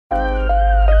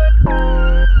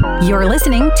You're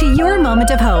listening to Your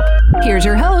Moment of Hope. Here's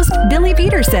your host, Billy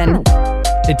Peterson.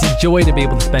 It's a joy to be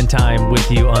able to spend time with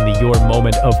you on the Your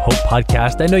Moment of Hope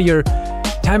podcast. I know your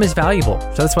time is valuable,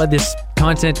 so that's why this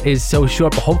content is so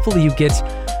short, but hopefully you get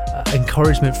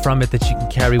encouragement from it that you can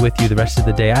carry with you the rest of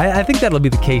the day. I think that'll be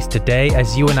the case today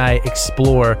as you and I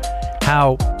explore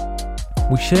how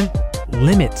we shouldn't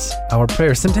limit our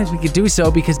prayers. Sometimes we could do so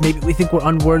because maybe we think we're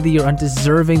unworthy or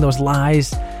undeserving. Those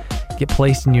lies get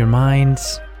placed in your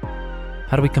minds.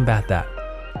 How do we combat that?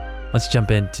 Let's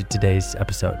jump into today's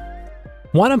episode.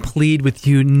 Want to plead with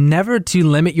you never to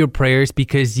limit your prayers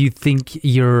because you think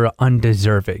you're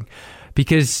undeserving.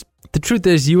 Because the truth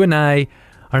is, you and I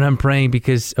are not praying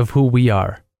because of who we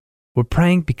are. We're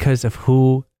praying because of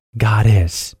who God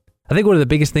is. I think one of the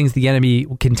biggest things the enemy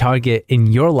can target in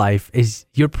your life is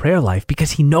your prayer life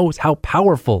because he knows how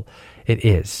powerful it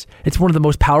is. It's one of the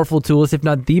most powerful tools, if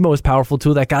not the most powerful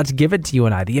tool that God's given to you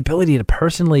and I. The ability to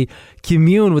personally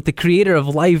commune with the creator of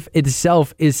life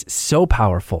itself is so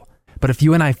powerful. But if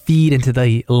you and I feed into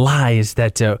the lies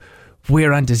that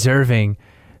we're undeserving,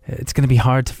 it's going to be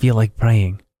hard to feel like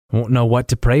praying. We won't know what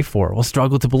to pray for. We'll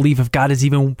struggle to believe if God is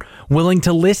even willing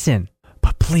to listen.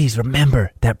 But please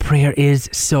remember that prayer is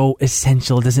so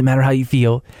essential. It doesn't matter how you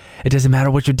feel. It doesn't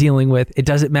matter what you're dealing with. It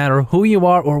doesn't matter who you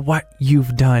are or what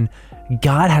you've done.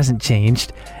 God hasn't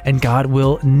changed, and God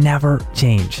will never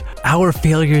change. Our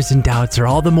failures and doubts are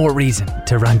all the more reason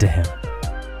to run to Him.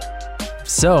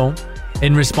 So,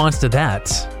 in response to that,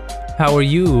 how are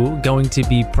you going to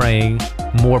be praying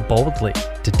more boldly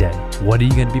today? What are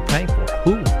you going to be praying for?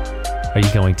 Who are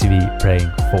you going to be praying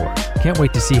for? Can't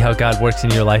wait to see how God works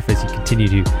in your life as you continue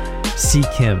to seek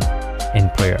Him in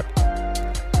prayer.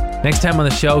 Next time on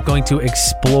the show, going to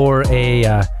explore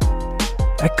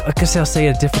I guess I'll say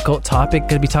a difficult topic.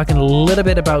 Going to be talking a little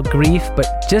bit about grief,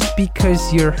 but just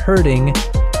because you're hurting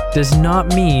does not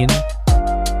mean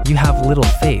you have little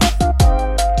faith.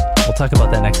 We'll talk about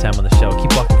that next time on the show.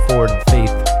 Keep walking forward in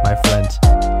faith, my friends.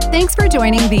 Thanks for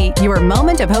joining the Your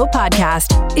Moment of Hope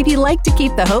podcast. If you'd like to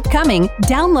keep the hope coming,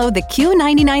 download the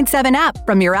Q997 app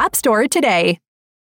from your app store today.